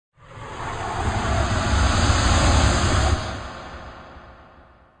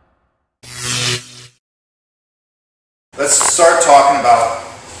let's start talking about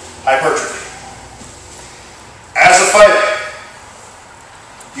hypertrophy. As a fighter,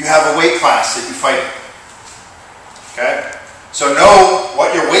 you have a weight class that you fight in. Okay? So know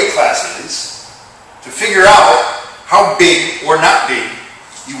what your weight class is to figure out how big or not big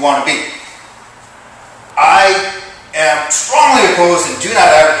you want to be. I am strongly opposed and do not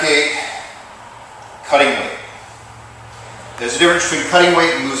advocate cutting weight. There's a difference between cutting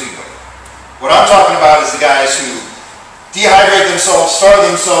weight and losing weight. What I'm talking about is the guys who dehydrate themselves, starve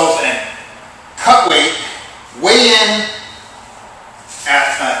themselves, and cut weight, weigh in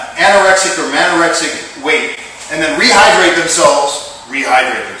at anorexic or manorexic weight, and then rehydrate themselves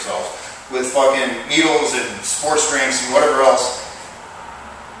with fucking needles and sports drinks and whatever else,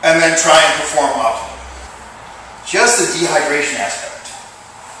 and then try and perform optimally. Just the dehydration aspect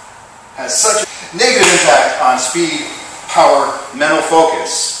has such a negative impact on speed, power, mental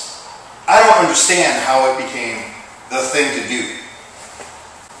focus. I don't understand how it became the thing to do.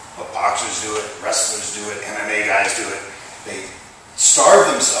 But boxers do it, wrestlers do it, MMA guys do it. They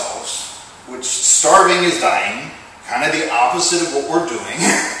starve themselves, which starving is dying, kind of the opposite of what we're doing.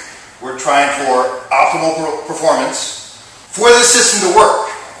 We're trying for optimal performance for the system to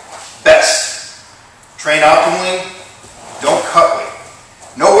work best. Train optimally, don't cut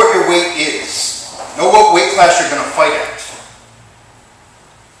weight. Know what your weight is. Know what weight class you're going to fight at.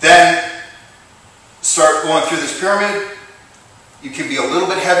 Then start going through this pyramid. You can be a little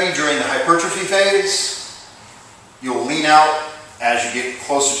bit heavy during the hypertrophy phase. You'll lean out as you get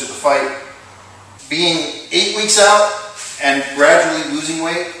closer to the fight. Being 8 weeks out and gradually losing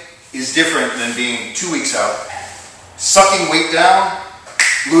weight is different than being 2 weeks out. Sucking weight down,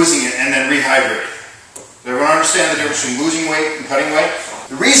 losing it, and then rehydrating. Does everyone understand the difference between losing weight and cutting weight?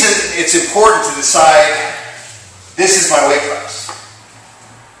 The reason it's important to decide this is my weight class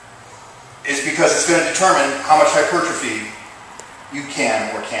is because it's going to determine how much hypertrophy you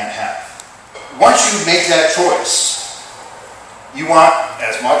can or can't have. Once you make that choice, you want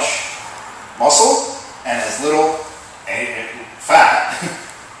as much muscle and as little fat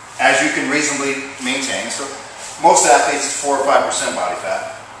as you can reasonably maintain. So most athletes it's 4 or 5% body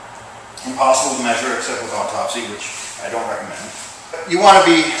fat. Impossible to measure except with autopsy, which I don't recommend. You want to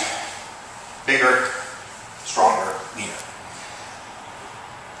be bigger, stronger, leaner.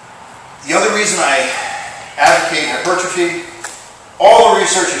 The other reason I advocate hypertrophy, all the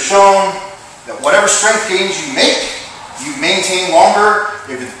research has shown that whatever strength gains you make, you maintain longer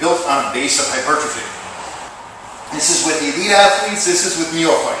if it's built on a base of hypertrophy. This is with elite athletes, this is with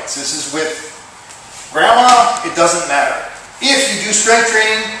neophytes, this is with grandma, it doesn't matter. If you do strength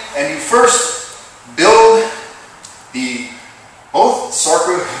training and you first build both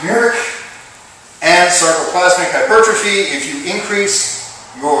sarcomeric and sarcoplasmic hypertrophy, if you increase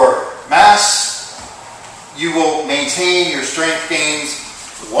your mass, you will maintain your strength gains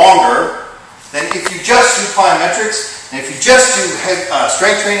longer than if you just do plyometrics, and if you just do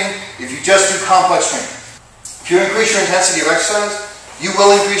strength training, if you just do complex training. If you increase your intensity of exercise, you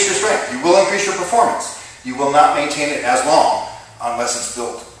will increase your strength, you will increase your performance. You will not maintain it as long unless it's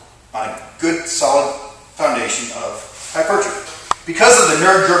built on a good, solid foundation of hypertrophy. Because of the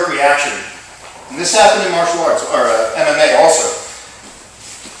nerve jerk reaction, and this happened in martial arts, or MMA also,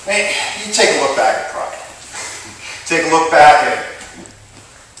 you take a look back at Pride. Take a look back at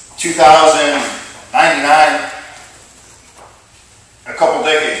 2000, 99, a couple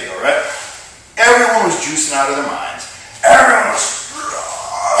decades ago, right? Everyone was juicing out of their minds. Everyone was...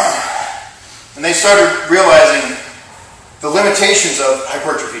 And they started realizing the limitations of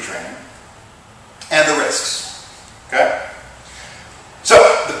hypertrophy training and the risks. Okay? So,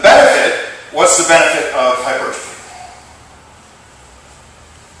 the benefit, what's the benefit of hypertrophy?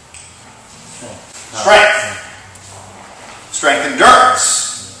 Strength. Strength endurance.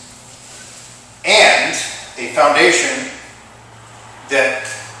 And a foundation that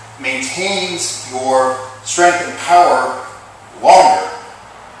maintains your strength and power longer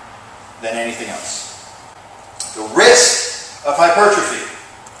than anything else. The risk of hypertrophy.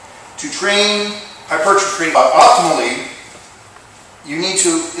 To train hypertrophy optimally, you need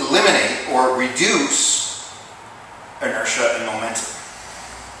to eliminate or reduce inertia and momentum.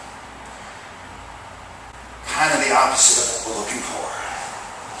 Kind of the opposite of what we're looking for.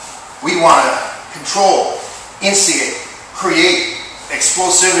 We want to control, instigate, create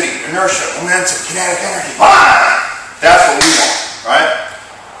explosivity, inertia, momentum, kinetic energy. That's what we want, right?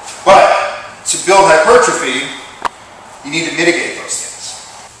 But to build hypertrophy, you need to mitigate those things.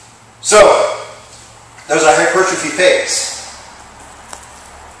 So, there's a hypertrophy phase.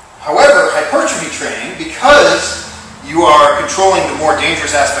 However, hypertrophy training, because you are controlling the more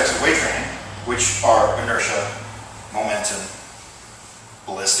dangerous aspects of weight training, which are inertia momentum,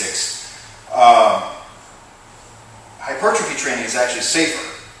 ballistics. Hypertrophy training is actually safer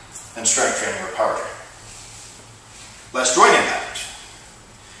than strength training or power training. Less joint impact.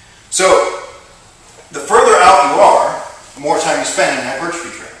 So, the further out you are, the more time you spend in hypertrophy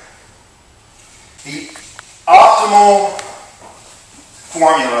training. The optimal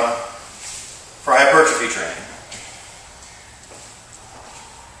formula for hypertrophy training.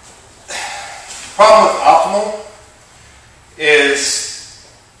 The problem with optimal is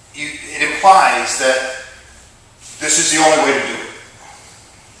it implies that this is the only way to do it.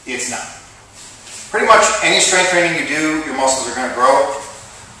 It's not. Pretty much any strength training you do, your muscles are going to grow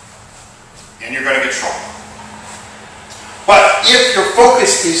and you're going to get stronger. But if your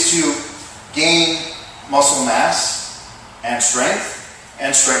focus is to gain muscle mass and strength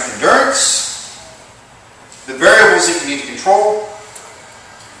endurance, the variables that you need to control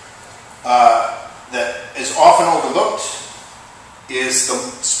that is often overlooked is the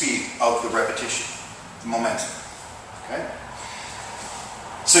speed of the repetition, the momentum. Okay?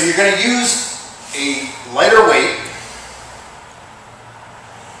 So you're going to use a lighter weight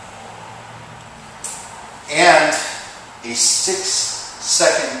and a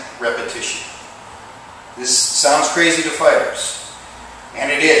 6-second repetition. This sounds crazy to fighters,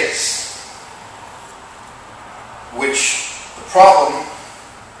 and it is. Which, the problem,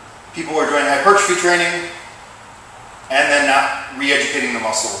 people are doing hypertrophy training and then not re-educating the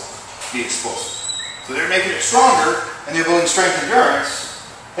muscle to be explosive. So they're making it stronger and they're building strength endurance,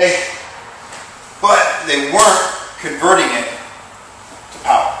 hey, but they weren't converting it to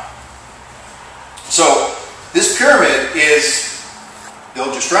power. So this pyramid is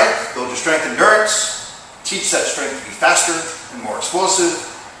build your strength endurance, teach that strength to be faster and more explosive,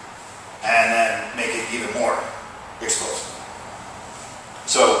 and then make it even more explosive.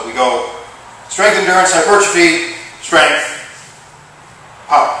 So we go strength endurance, hypertrophy, strength,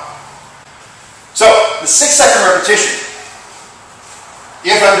 power. So the 6-second repetition,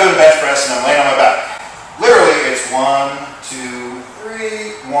 if I'm doing bench press and I'm laying on my back, literally it's 1, 2,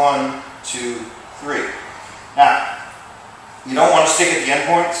 3, 1, 2, 3. Now, you don't want to stick at the end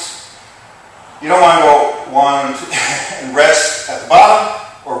points. You don't want to go 1, 2, and rest at the bottom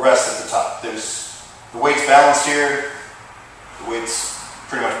or rest at the top. The weight's balanced here, the weight's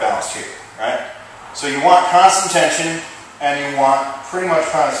pretty much balanced here, right? So you want constant tension and you want pretty much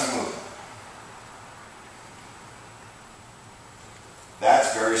constant movement.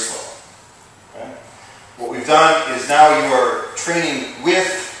 That's very slow. Okay? What we've done is now you are training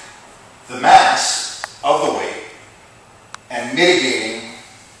with the mass of the weight and mitigating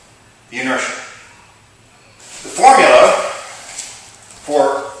the inertia. The formula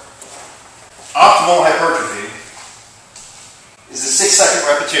for optimal hypertrophy is the 6-second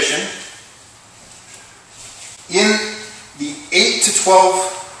repetition in the 8 to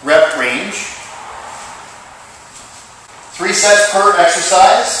 12 rep range. 3 sets per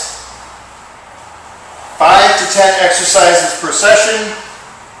exercise, 5 to 10 exercises per session,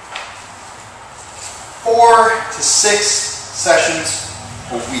 4 to 6 sessions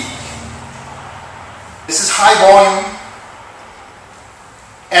a week. This is high volume,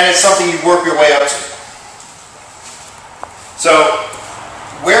 and it's something you work your way up to. So,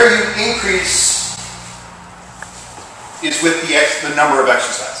 where you increase is with the number of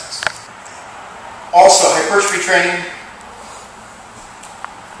exercises. Also, hypertrophy training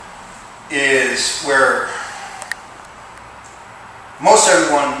is where most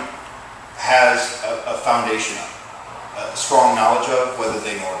everyone has a foundation of, a strong knowledge of, whether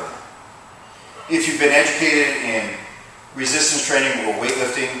they know it or not. If you've been educated in resistance training or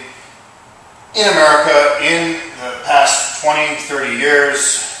weightlifting in America in the past 20, 30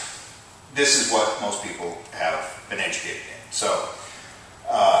 years, this is what most people have been educated in. So,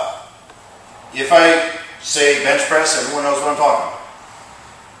 if I say bench press, everyone knows what I'm talking about.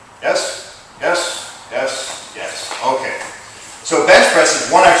 Yes? Yes? Yes? Yes. Okay. So bench press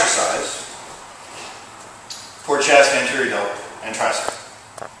is one exercise for chest, anterior delt, and tricep.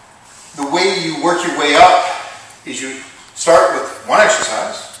 The way you work your way up is you start with one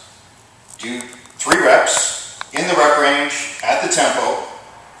exercise, do 3 reps in the rep range at the tempo.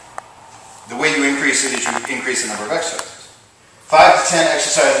 The way you increase it is you increase the number of exercises. 5 to 10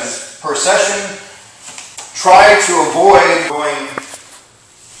 exercises per session. Try to avoid going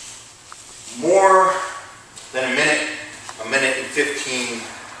more than a minute and 15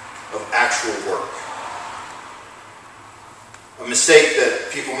 of actual work. A mistake that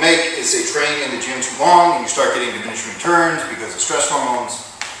people make is they train in the gym too long and you start getting diminishing returns because the stress hormones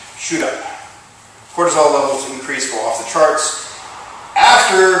shoot up. Cortisol levels increase, go off the charts.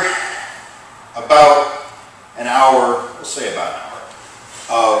 After about an hour, we'll say about an hour,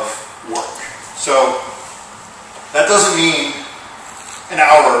 of work. So that doesn't mean an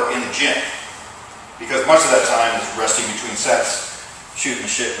hour in the gym, because much of that time is resting between sets, shooting the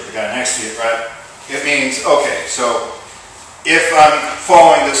shit with the guy next to you, right? It means, okay, so if I'm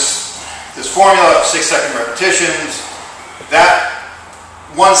following this formula of 6-second repetitions, that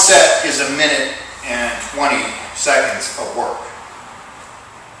one set is 1 minute and 20 seconds of work.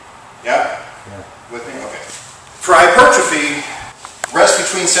 Yeah? With me? Okay. For hypertrophy, rest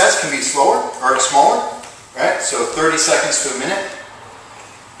between sets can be slower or smaller, right? So 30 seconds to 1 minute,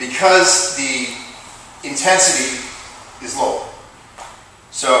 because the intensity is lower.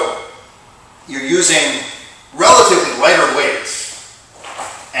 So you're using relatively lighter weights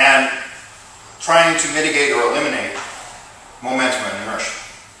and trying to mitigate or eliminate momentum and inertia.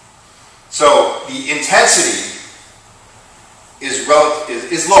 So the intensity is low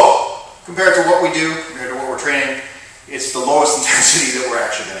compared to what we do, compared to what we're training. It's the lowest intensity that we're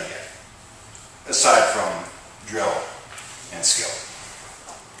actually going to get, aside from drill and skill.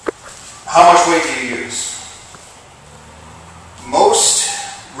 How much weight do you use? Most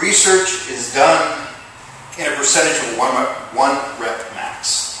research is done in a percentage of one rep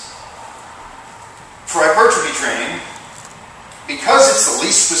max. For hypertrophy training, because it's the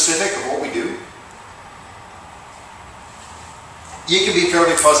least specific of what we do, you can be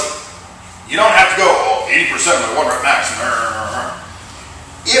fairly fuzzy. You don't have to go, oh, 80% of my 1 rep max.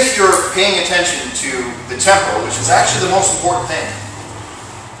 If you're paying attention to the tempo, which is actually the most important thing,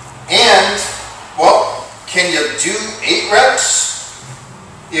 and, well, can you do 8 reps?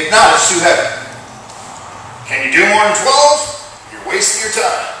 If not, it's too heavy. Can you do more than 12? You're wasting your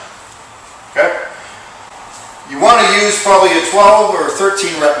time. Okay? You want to use probably a 12 or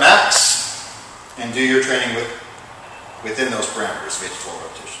 13 rep max and do your training within those parameters of 8 to 12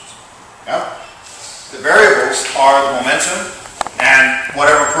 repetitions. Yeah? The variables are the momentum and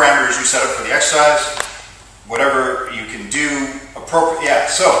whatever parameters you set up for the exercise, whatever you can do appropriate. Yeah,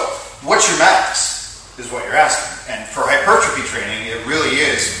 so what's your max is what you're asking. And for hypertrophy training, it really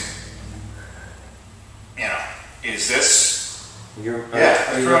is, you know, is this...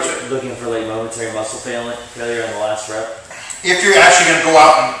 Are you looking for like momentary muscle failure on the last rep? If you're actually going to go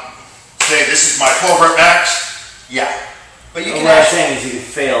out and say, this is my 12 rep max, yeah. But you can what I'm saying is you can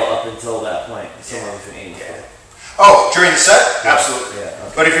fail up until that point, somewhere between 8 and 12. Oh, during the set? Absolutely. Yeah,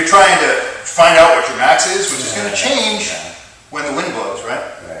 okay. But if you're trying to find out what your max is, which is going to change when the wind blows, right?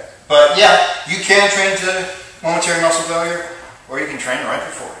 Right. But yeah, you can train to momentary muscle failure, or you can train right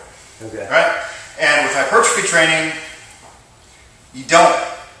before it. Okay. Right? And with hypertrophy training, you don't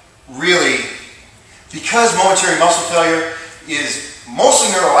really, because momentary muscle failure is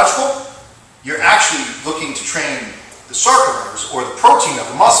mostly neurological, you're actually looking to train the sarcomers, or the protein of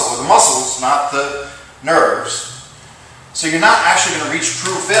the muscle, or the muscles, not the nerves. So you're not actually going to reach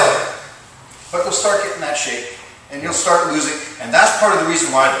true failure, but you'll start getting that shape, and you'll start losing, and that's part of the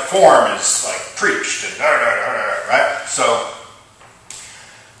reason why the form is like preached, and right? So,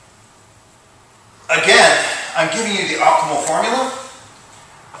 again, I'm giving you the optimal formula,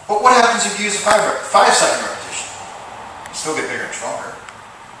 but what happens if you use a 5-second repetition? You still get bigger and stronger.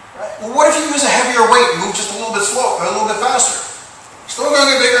 Right? Well, what if you use a heavier weight and move just a little bit slow, or a little bit faster? You're still going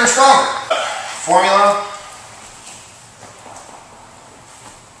to get bigger and stronger. Formula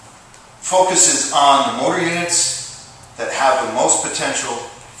focuses on the motor units that have the most potential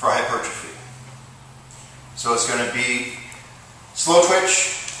for hypertrophy. So it's going to be slow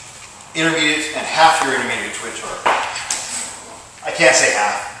twitch, intermediate, and half your intermediate twitch, or I can't say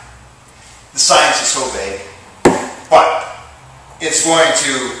half. The science is so vague, but it's going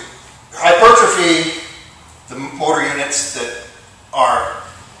to hypertrophy the motor units that are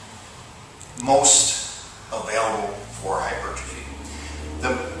most available for hypertrophy.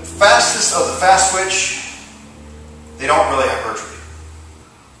 The fastest of the fast twitch, they don't really hypertrophy.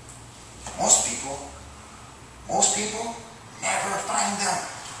 Most people never find them,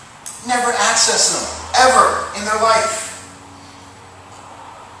 never access them, ever in their life.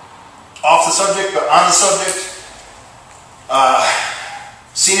 Off the subject, but on the subject,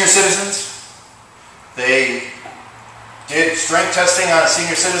 senior citizens, they did strength testing on a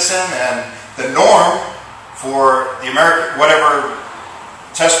senior citizen, and the norm for the American, whatever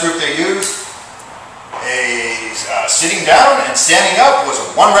test group they used, sitting down and standing up was a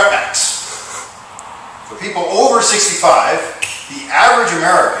 1 rep max. For people over 65, the average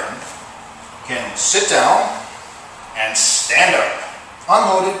American can sit down and stand up,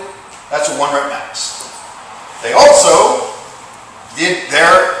 unloaded. That's a 1 rep max. They also did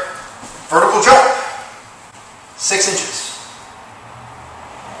their vertical jump, 6 inches.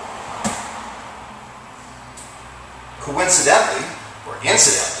 coincidentally, or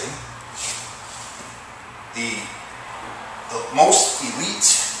incidentally, the most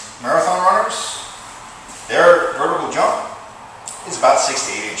elite marathon runners, their vertical jump is about 6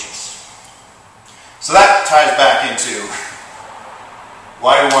 to 8 inches. So that ties back into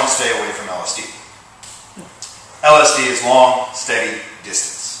why do we want to stay away from LSD? LSD is long, steady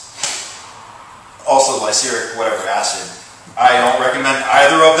distance. Also glyceric, whatever acid. I don't recommend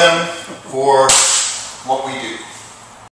either of them for what we do.